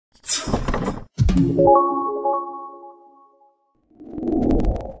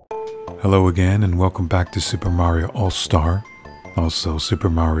Hello again and welcome back to Super Mario All-Star, also Super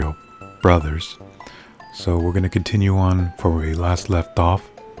Mario Brothers. So we're going to continue on where we last left off,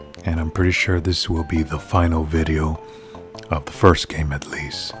 and I'm pretty sure this will be the final video of the first game at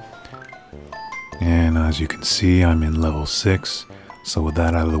least. And as you can see, I'm in level 6, so with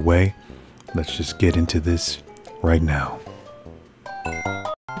that out of the way, let's just get into this right now.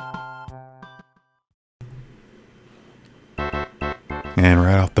 And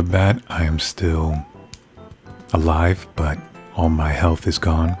right off the bat, I am still alive, but all my health is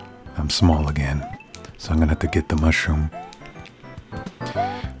gone. I'm small again, so I'm gonna have to get the mushroom.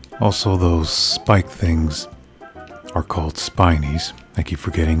 Also, those spike things are called spinies. I keep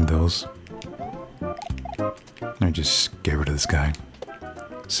forgetting those. I just get rid of this guy.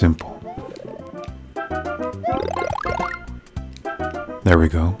 Simple. There we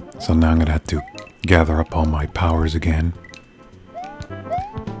go. So now I'm gonna have to gather up all my powers again.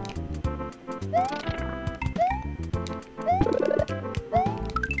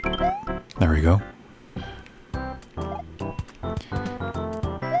 There we go.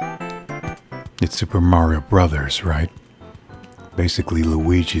 It's Super Mario Brothers, right? Basically,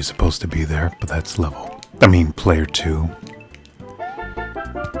 Luigi is supposed to be there, but that's player 2.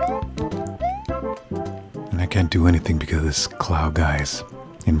 And I can't do anything because this cloud guy is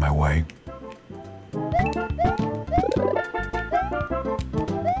in my way.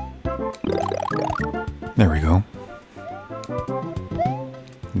 There we go.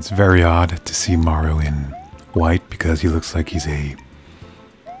 It's very odd to see Mario in white because he looks like he's a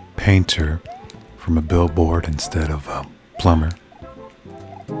painter from a billboard instead of a plumber.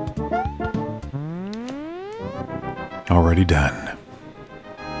 Already done.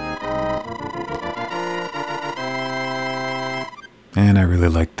 And I really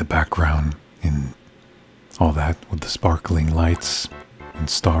like the background in all that with the sparkling lights and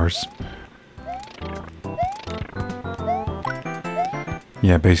stars.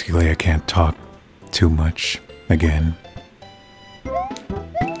 Yeah, basically I can't talk too much again.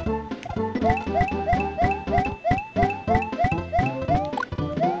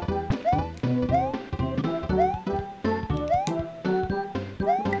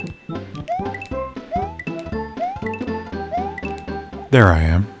 There I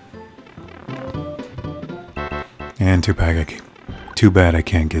am. And too bad I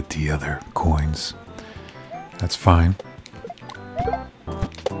can't get the other coins. That's fine.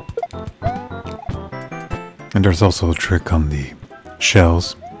 And there's also a trick on the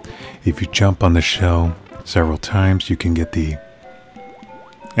shells. If you jump on the shell several times, you can get the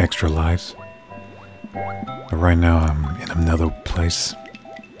extra lives. But right now I'm in another place,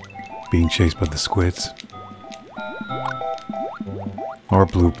 being chased by the squids. Or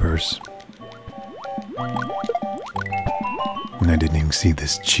bloopers. And I didn't even see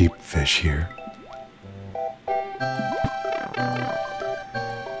this cheap fish here.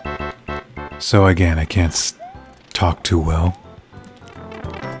 So again, I can't talk too well.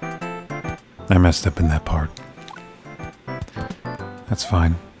 I messed up in that part. That's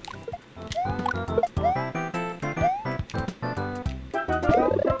fine.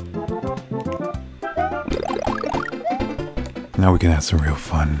 Now we can have some real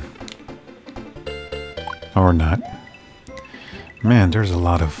fun. Or not. Man, there's a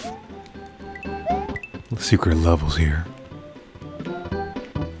lot of secret levels here.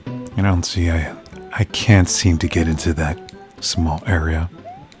 I don't see, I can't seem to get into that small area.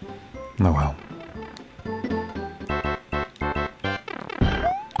 Oh well.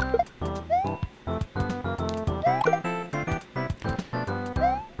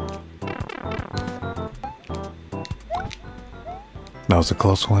 That was a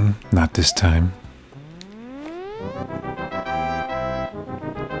close one, not this time.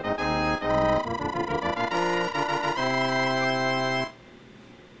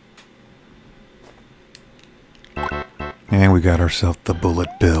 And we got ourselves the bullet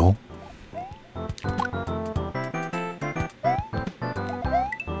bill.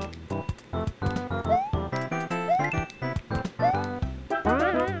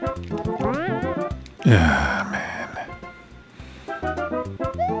 Yeah, man.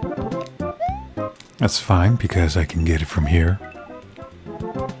 That's fine because I can get it from here.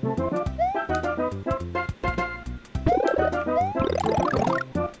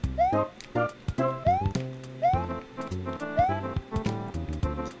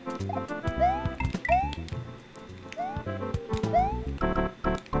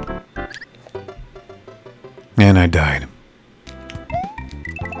 And I died.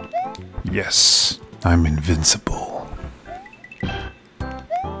 Yes, I'm invincible.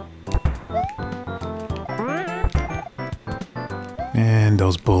 And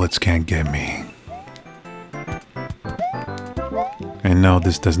those bullets can't get me. And no,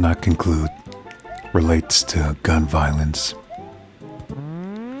 this does not relates to gun violence.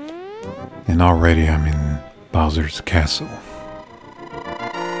 And already I'm in Bowser's castle.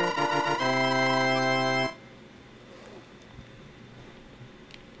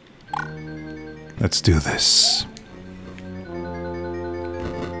 Let's do this.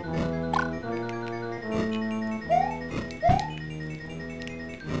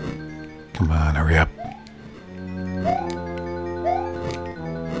 Come on, hurry up.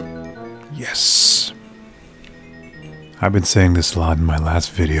 Yes. I've been saying this a lot in my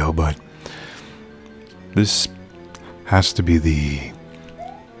last video, but this has to be the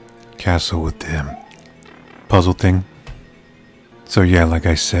castle with the puzzle thing. So yeah, like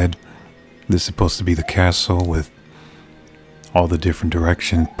I said, this is supposed to be the castle with all the different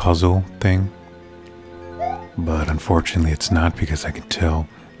direction puzzle thing. But unfortunately it's not, because I can tell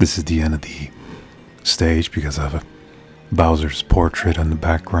this is the end of the stage because of Bowser's portrait on the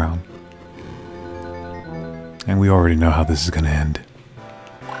background. And we already know how this is going to end.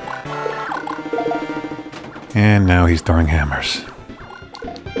 And now he's throwing hammers.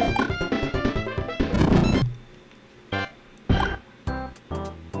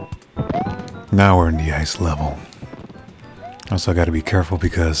 Now we're in the ice level. Also, I gotta be careful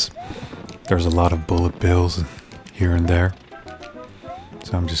because there's a lot of bullet bills here and there.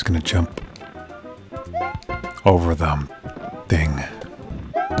 So I'm just gonna jump over the thing.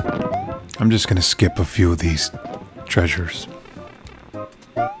 I'm just gonna skip a few of these treasures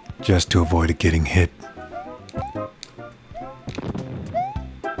just to avoid it getting hit.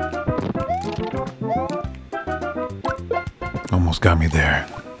 Almost got me there.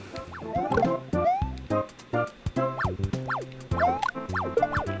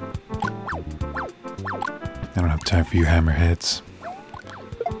 I don't have time for you hammerheads.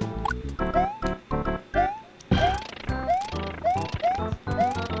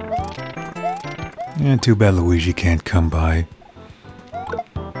 And too bad Luigi can't come by.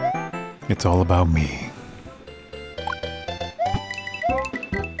 It's all about me.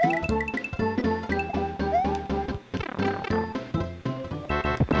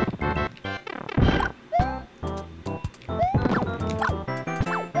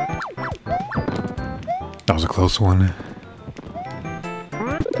 That was a close one.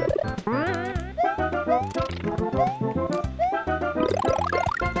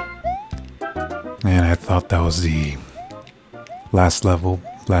 And I thought that was the last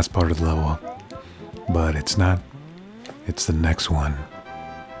part of the level, but it's not. It's the next one.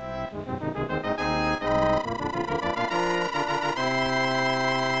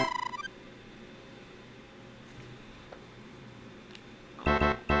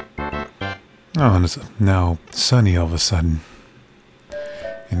 Oh, and it's now sunny all of a sudden.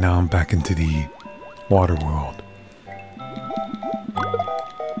 And now I'm back into the water world.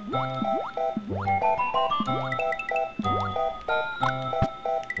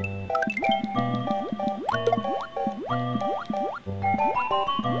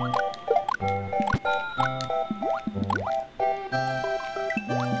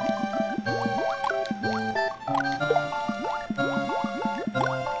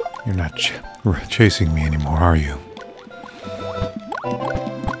 You're not chasing me anymore, are you?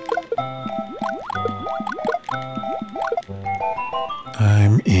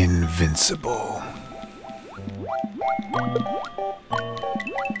 I'm invincible.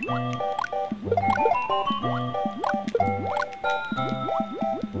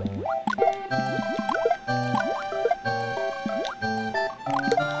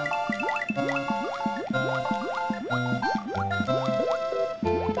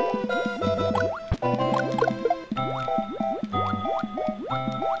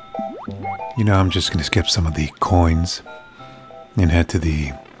 You know, I'm just going to skip some of the coins and head to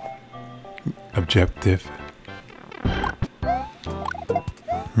the objective.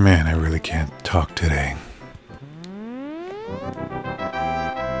 Man, I really can't talk today.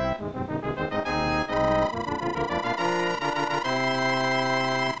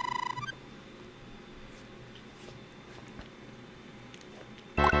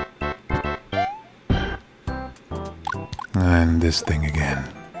 And this thing again.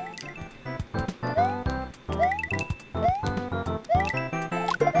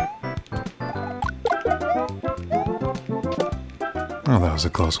 Oh, that was a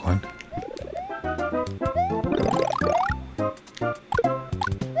close one.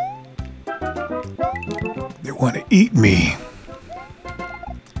 They want to eat me.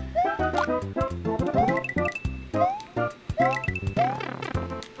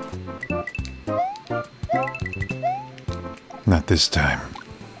 Not this time.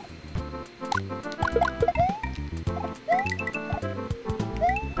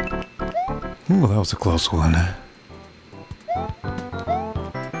 Ooh, that was a close one.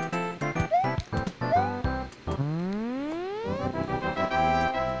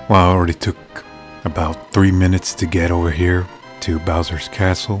 Well, it already took about 3 minutes to get over here to Bowser's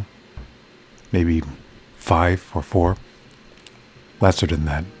Castle. Maybe 5 or 4. Lesser than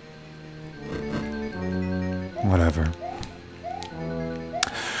that. Whatever.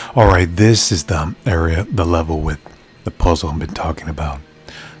 Alright, this is the area, the level with the puzzle I've been talking about.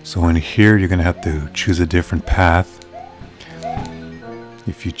 So in here, you're going to have to choose a different path.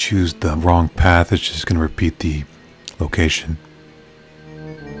 If you choose the wrong path, it's just going to repeat the location.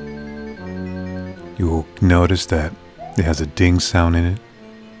 You will notice that it has a ding sound in it.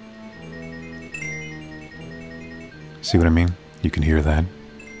 See what I mean? You can hear that.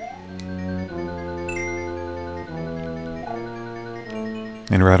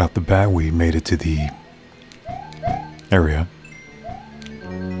 And right off the bat, we made it to the area.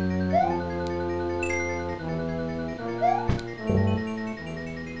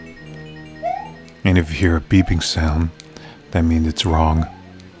 And if you hear a beeping sound, that means it's wrong.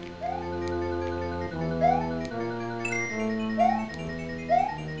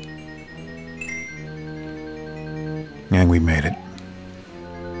 And we made it.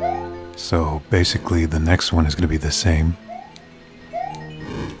 So basically the next one is going to be the same.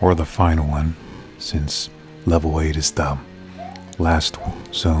 Or the final one, since level 8 is the last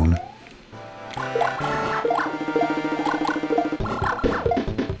zone.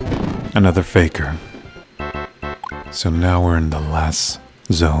 Another faker. So now we're in the last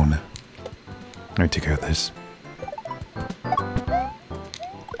zone. Let me take care of this.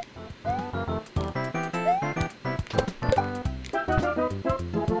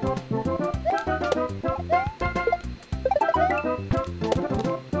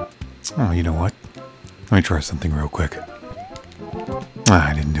 Oh, you know what? Let me try something real quick.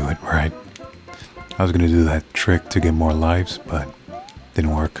 I didn't do it right. I was going to do that trick to get more lives, but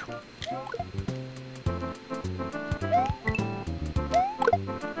didn't work.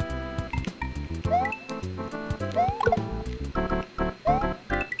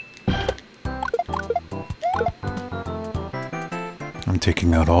 I'm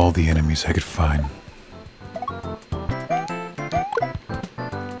taking out all the enemies I could find.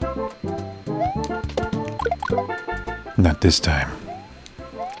 Not this time.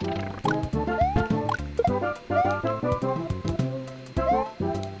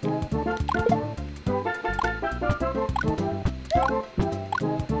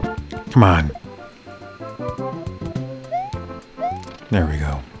 Come on. There we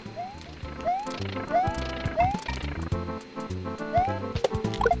go.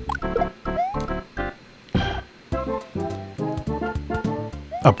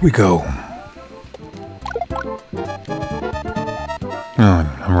 Up we go.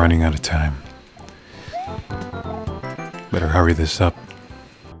 Oh, I'm running out of time. Better hurry this up.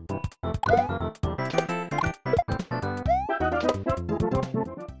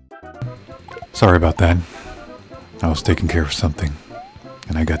 Sorry about that. I was taking care of something,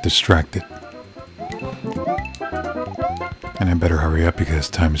 and I got distracted. And I better hurry up because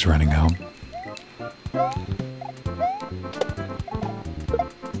time is running out.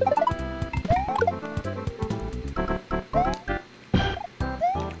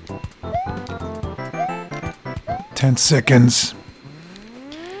 Ten seconds.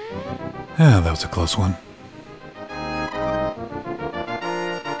 Ah, that was a close one.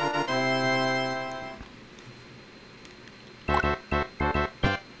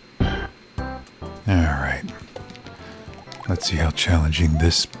 Alright. Let's see how challenging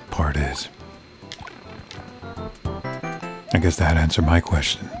this part is. I guess that answered my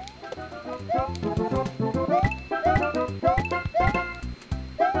question.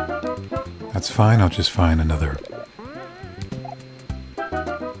 That's fine, I'll just find another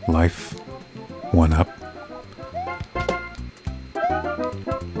life, one up.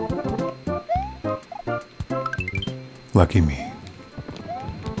 Lucky me.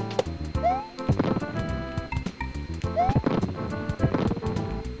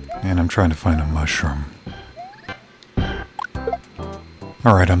 And I'm trying to find a mushroom.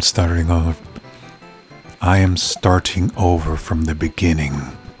 Alright, I'm starting over. I am starting over from the beginning.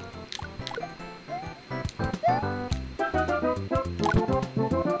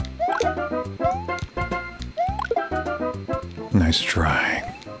 Nice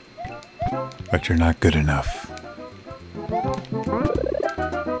try. But you're not good enough.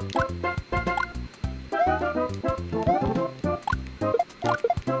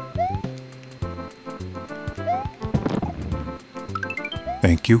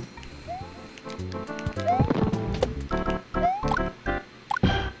 Thank you.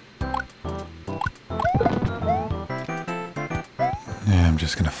 Yeah, I'm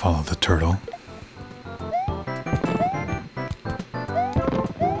just gonna follow the turtle.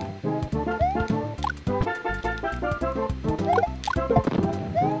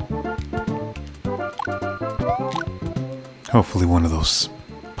 Hopefully one of those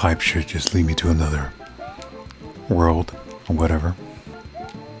pipes should just lead me to another world or whatever.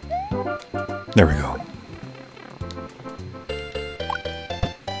 There we go.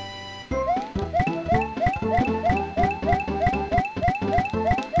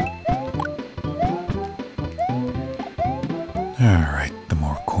 Alright, the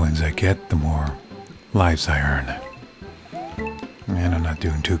more coins I get, the more lives I earn. And I'm not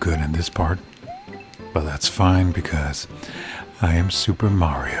doing too good in this part. But that's fine because I am Super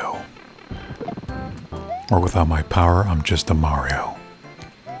Mario. Or without my power, I'm just a Mario.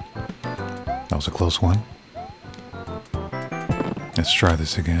 That was a close one. Let's try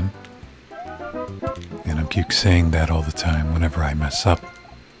this again. And I keep saying that all the time whenever I mess up.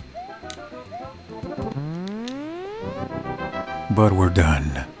 But we're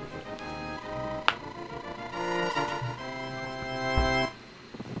done.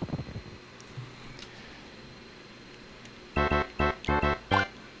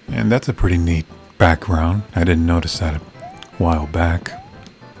 And that's a pretty neat background. I didn't notice that a while back.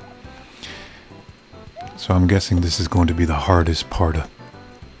 So I'm guessing this is going to be the hardest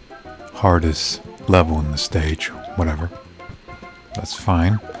level in the stage, whatever. That's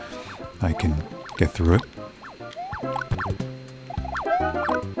fine. I can get through it.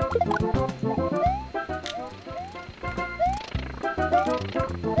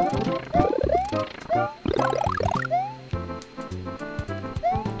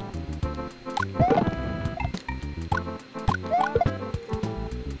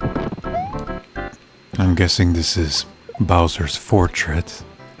 I'm guessing this is Bowser's fortress.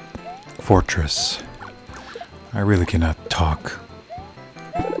 I really cannot talk.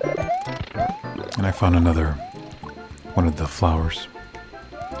 And I found another one of the flowers.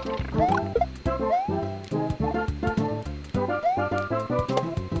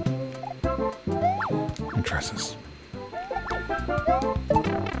 And tresses.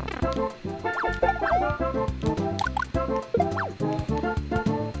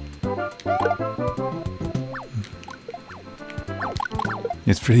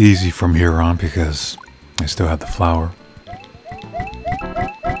 It's pretty easy from here on because I still have the flower.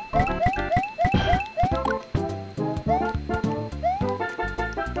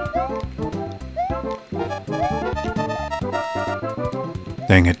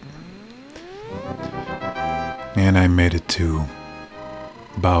 Dang it. And I made it to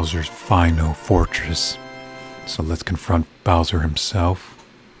Bowser's final fortress. So let's confront Bowser himself.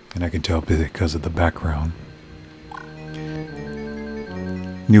 And I can tell because of the background.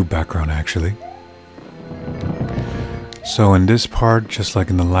 New background, actually. So in this part, just like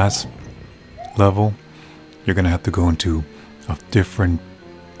in the last level, you're gonna have to go into a different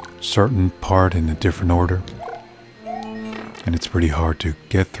certain part in a different order. And it's pretty hard to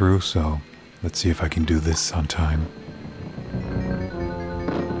get through, so let's see if I can do this on time.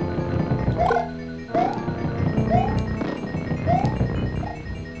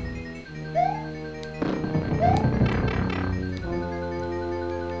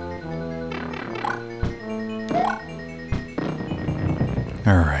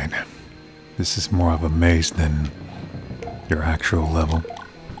 Alright, this is more of a maze than your actual level.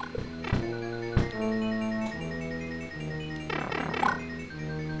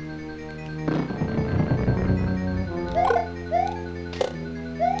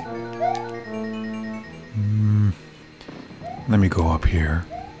 Let me go up here.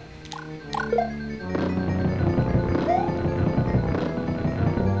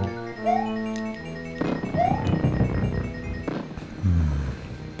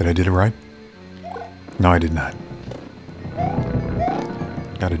 Did I do it right? No, I did not.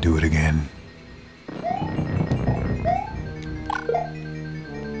 Gotta do it again.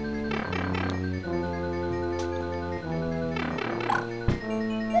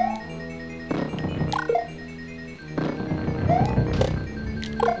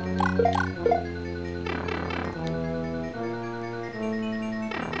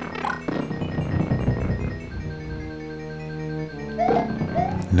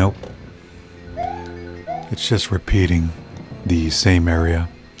 Nope. It's just repeating the same area.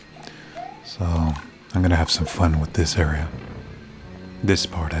 So I'm gonna have some fun with this area. This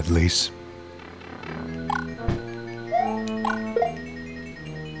part at least.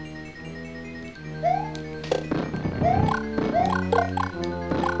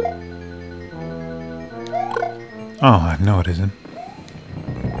 Oh, no it isn't.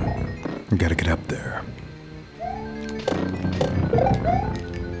 I gotta get up there.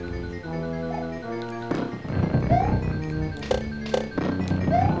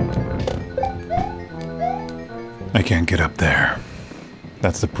 I can't get up there.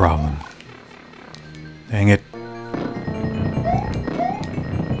 That's the problem. Dang it.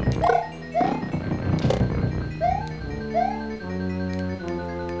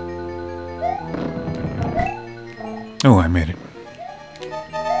 Oh, I made it.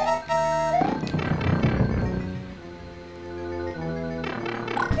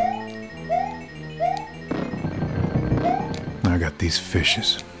 I got these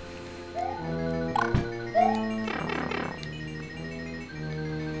fishes.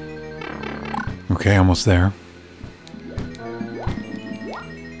 Okay, almost there.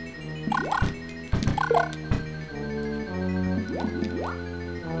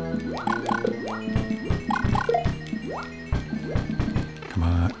 Come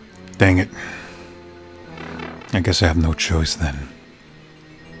on. Dang it. I guess I have no choice then.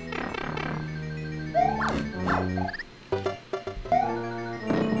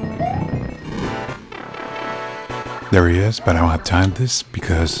 There he is, but I don't have time for this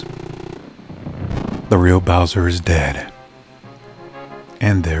because the real Bowser is dead.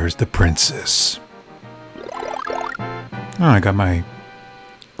 And there's the princess. Oh, I got my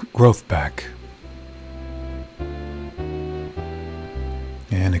growth back.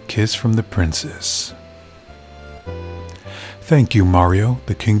 And a kiss from the princess. Thank you, Mario.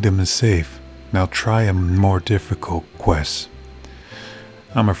 The kingdom is safe. Now try a more difficult quest.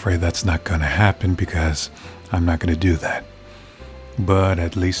 I'm afraid that's not gonna happen because I'm not gonna do that. But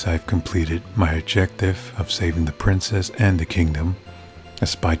at least I've completed my objective of saving the princess and the kingdom,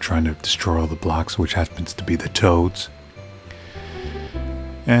 despite trying to destroy all the blocks, which happens to be the toads.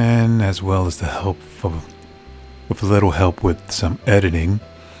 And as well as the help with a little help with some editing,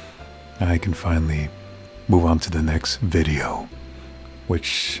 I can finally move on to the next video,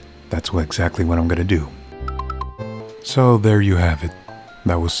 which that's exactly what I'm gonna do. So there you have it.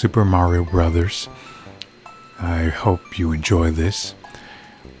 That was Super Mario Brothers. I hope you enjoy this.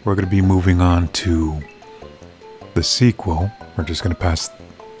 We're going to be moving on to the sequel. We're just going to pass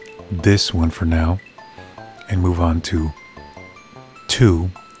this one for now and move on to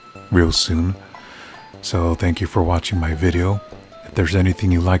 2 real soon. So thank you for watching my video. If there's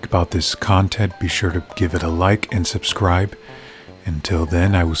anything you like about this content, be sure to give it a like and subscribe. Until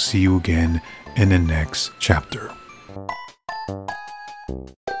then, I will see you again in the next chapter.